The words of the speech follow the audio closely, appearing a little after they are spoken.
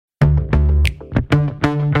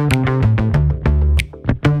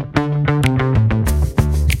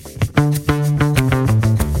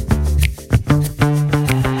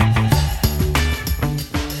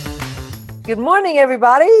morning,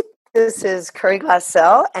 everybody. This is Curry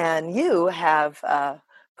Glassell, and you have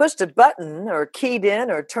pushed a button or keyed in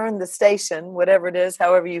or turned the station, whatever it is,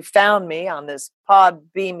 however you found me on this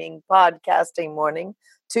beaming podcasting morning,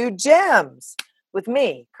 to Gems with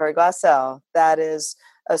me, Curry Glassell. That is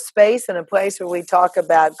a space and a place where we talk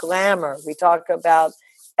about glamour, we talk about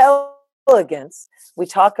elegance, we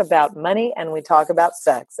talk about money, and we talk about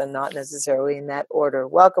sex, and not necessarily in that order.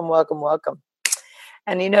 Welcome, welcome, welcome.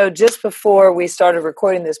 And just before we started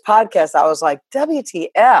recording this podcast, I was like,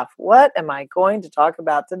 WTF, what am I going to talk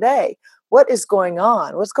about today? What is going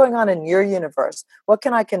on? What's going on in your universe? What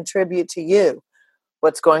can I contribute to you?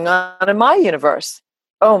 What's going on in my universe?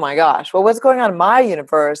 Oh my gosh. Well, what's going on in my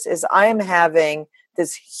universe is I am having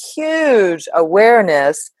this huge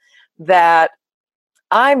awareness that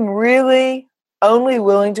I'm really only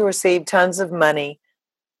willing to receive tons of money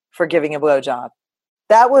for giving a blowjob.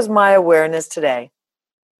 That was my awareness today.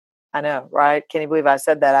 I know, right? Can you believe I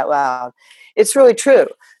said that out loud? It's really true.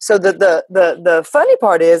 So the funny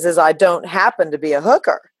part is I don't happen to be a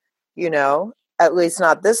hooker, at least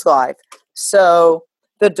not this life. So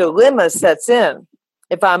the dilemma sets in.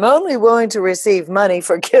 If I'm only willing to receive money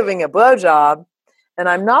for giving a blowjob, and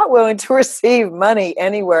I'm not willing to receive money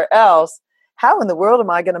anywhere else, how in the world am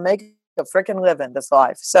I going to make a freaking living this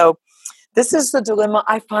life? So this is the dilemma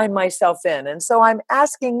I find myself in. And so I'm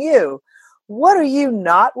asking you, what are you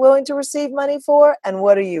not willing to receive money for, and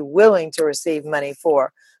what are you willing to receive money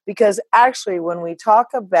for? Because actually, when we talk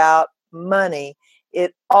about money,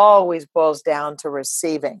 it always boils down to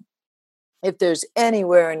receiving. If there's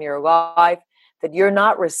anywhere in your life that you're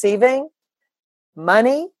not receiving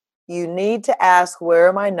money, you need to ask, where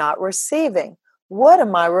am I not receiving? What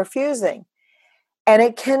am I refusing? And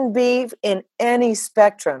it can be in any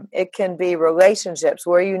spectrum. It can be relationships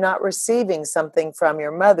where you're not receiving something from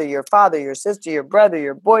your mother, your father, your sister, your brother,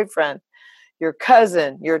 your boyfriend, your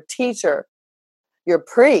cousin, your teacher, your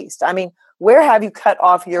priest. I mean, where have you cut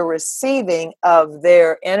off your receiving of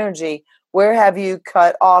their energy? Where have you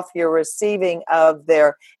cut off your receiving of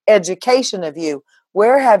their education of you?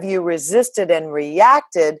 Where have you resisted and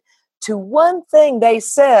reacted to one thing they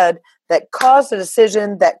said that caused the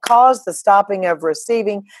decision, that caused the stopping of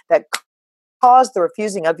receiving, that caused the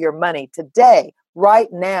refusing of your money today,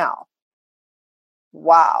 right now?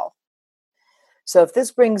 Wow. So if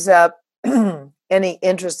this brings up any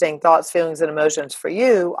interesting thoughts, feelings, and emotions for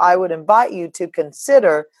you, I would invite you to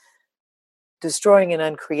consider destroying and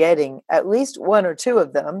uncreating at least one or two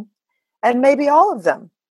of them, and maybe all of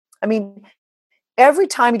them. I mean, every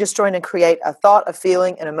time you destroy and create a thought, a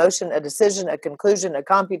feeling, an emotion, a decision, a conclusion, a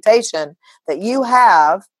computation that you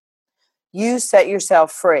have, you set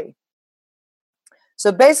yourself free.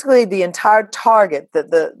 So basically, the entire target,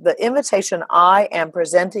 the invitation I am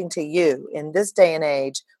presenting to you in this day and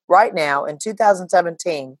age, right now in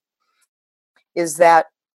 2017, is that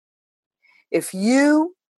if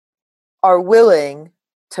you are willing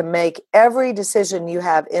to make every decision you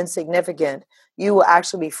have insignificant, you will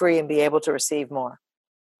actually be free and be able to receive more.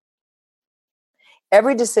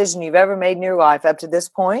 Every decision you've ever made in your life up to this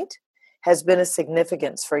point has been a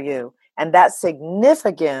significance for you. And that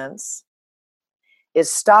significance is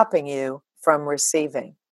stopping you from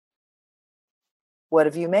receiving. What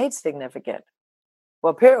have you made significant?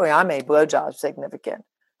 Well, apparently I made blowjobs significant.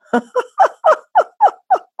 And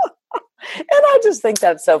I just think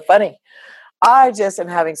that's so funny. I just am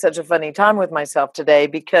having such a funny time with myself today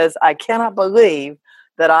because I cannot believe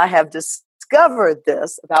that I have discovered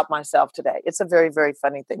this about myself today. It's a very, very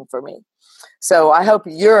funny thing for me. So I hope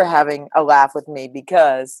you're having a laugh with me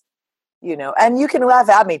because, and you can laugh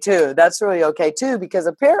at me too. That's really okay too, because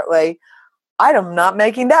apparently I am not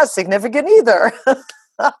making that significant either.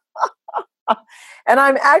 And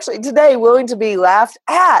I'm actually today willing to be laughed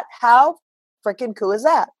at. How freaking cool is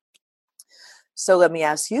that? So let me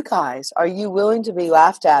ask you guys, are you willing to be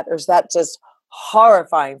laughed at, or is that just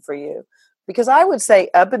horrifying for you? Because I would say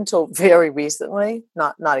up until very recently,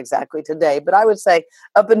 not exactly today, but I would say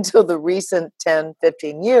up until the recent 10,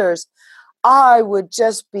 15 years, I would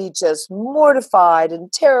just be mortified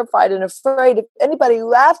and terrified and afraid. If anybody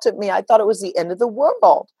laughed at me, I thought it was the end of the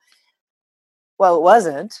world. Well, it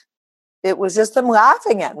wasn't. It was just them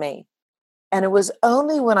laughing at me. And it was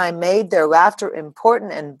only when I made their laughter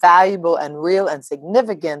important and valuable and real and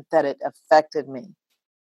significant that it affected me.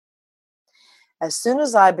 As soon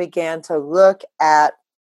as I began to look at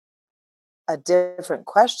a different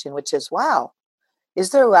question, which is, wow, is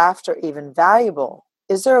their laughter even valuable?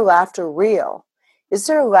 Is their laughter real? Is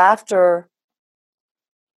their laughter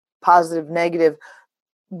positive, negative,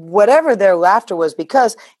 whatever their laughter was?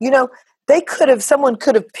 Because, someone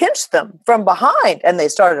could have pinched them from behind and they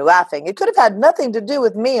started laughing. It could have had nothing to do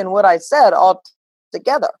with me and what I said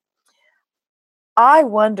altogether. I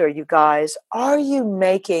wonder, you guys, are you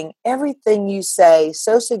making everything you say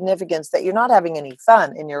so significant that you're not having any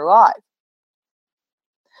fun in your life?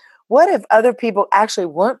 What if other people actually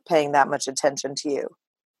weren't paying that much attention to you?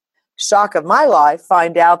 Shock of my life,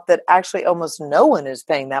 find out that actually almost no one is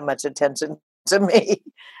paying that much attention to me.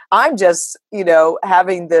 I'm just,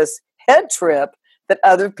 having this head trip that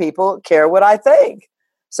other people care what I think.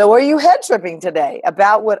 So are you head tripping today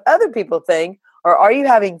about what other people think, or are you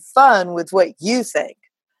having fun with what you think?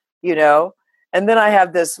 And then I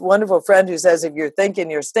have this wonderful friend who says, if you're thinking,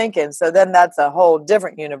 you're stinking. So then that's a whole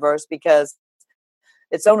different universe, because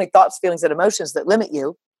it's only thoughts, feelings, and emotions that limit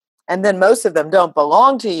you. And then most of them don't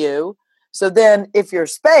belong to you. So then if you're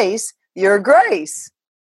space, you're grace.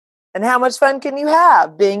 And how much fun can you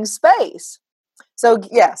have being space? So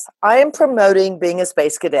yes, I am promoting being a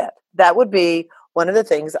space cadet. That would be one of the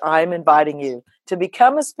things I'm inviting you to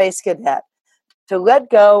become a space cadet, to let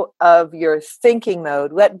go of your thinking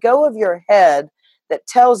mode, let go of your head that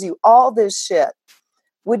tells you all this shit.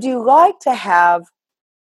 Would you like to have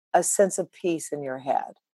a sense of peace in your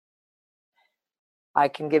head? I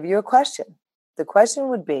can give you a question. The question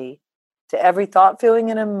would be, to every thought, feeling,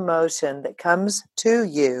 and emotion that comes to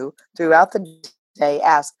you throughout the day,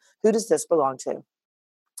 ask, who does this belong to?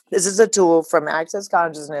 This is a tool from Access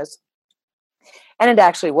Consciousness, and it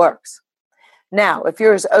actually works. Now, if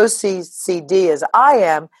you're as OCD as I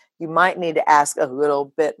am, you might need to ask a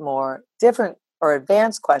little bit more different or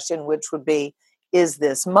advanced question, which would be, is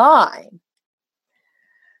this mine?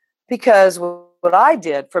 Because what I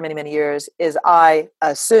did for many, many years is I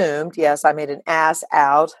assumed, yes, I made an ass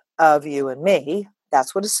out of you and me.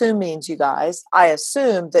 That's what assume means, you guys. I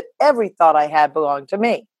assumed that every thought I had belonged to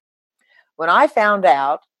me. When I found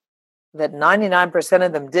out that 99%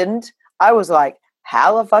 of them didn't, I was like,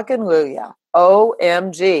 hallelujah.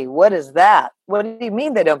 OMG, what is that? What do you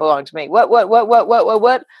mean they don't belong to me? What?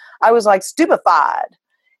 I was like stupefied.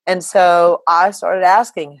 And so I started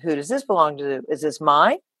asking, who does this belong to? Is this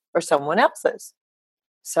mine or someone else's?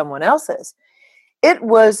 Someone else's. It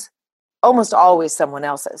was almost always someone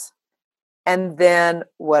else's. And then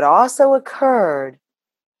what also occurred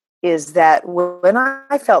is that when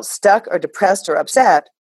I felt stuck or depressed or upset,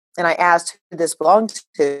 and I asked who this belonged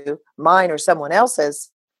to, mine or someone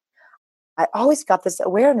else's, I always got this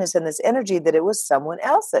awareness and this energy that it was someone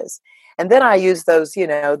else's. And then I used those,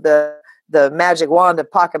 the magic wand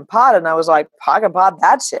of Pock and Pod, and I was like, Pock and Pod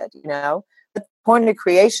that shit, The point of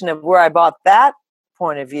creation of where I bought that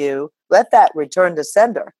point of view, let that return to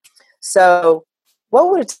sender. So what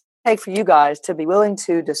would it take for you guys to be willing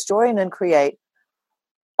to destroy and uncreate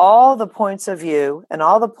all the points of view and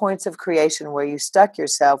all the points of creation where you stuck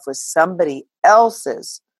yourself with somebody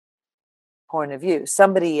else's point of view,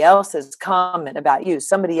 somebody else's comment about you,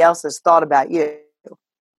 somebody else's thought about you?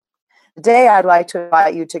 Today, I'd like to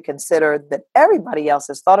invite you to consider that everybody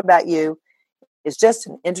else's thought about you is just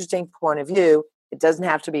an interesting point of view. It doesn't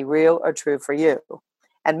have to be real or true for you.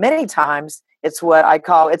 And many times, it's what I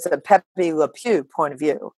call, it's a Pepe Le Pew point of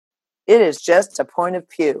view. It is just a point of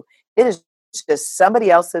view. It is just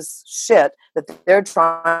somebody else's shit that they're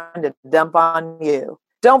trying to dump on you.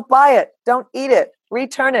 Don't buy it. Don't eat it.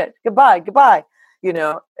 Return it. Goodbye.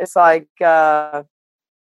 It's like no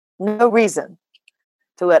reason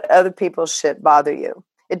to let other people's shit bother you.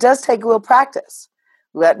 It does take a little practice.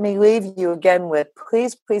 Let me leave you again with,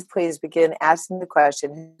 please, please, please begin asking the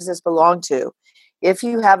question, who does this belong to? If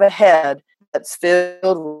you have a head that's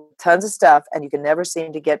filled with tons of stuff and you can never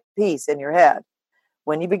seem to get peace in your head,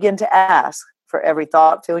 when you begin to ask for every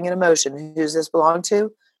thought, feeling, and emotion, who does this belong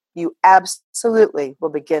to? You absolutely will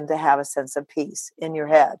begin to have a sense of peace in your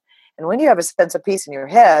head. And when you have a sense of peace in your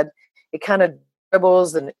head, it kind of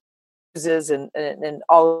dribbles and oozes and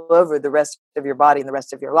all over the rest of your body and the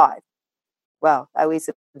rest of your life. Well, at least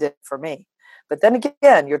it did for me. But then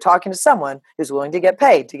again, you're talking to someone who's willing to get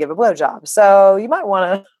paid to give a blowjob. So you might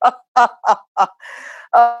want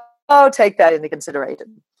to take that into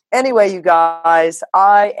consideration. Anyway, you guys,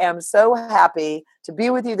 I am so happy to be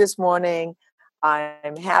with you this morning.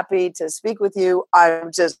 I'm happy to speak with you.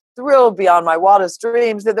 I'm just thrilled beyond my wildest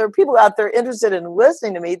dreams that there are people out there interested in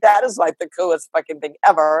listening to me. That is like the coolest fucking thing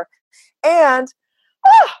ever. And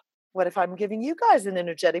what if I'm giving you guys an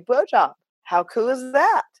energetic blowjob? How cool is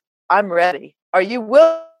that? I'm ready. Are you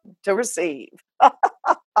willing to receive?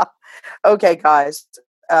 Okay, guys.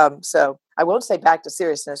 So I won't say back to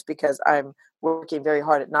seriousness because I'm working very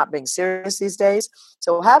hard at not being serious these days.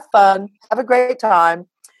 So have fun. Have a great time.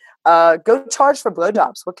 Go charge for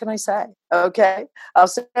blowjobs. What can I say? Okay. I'll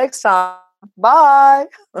see you next time. Bye.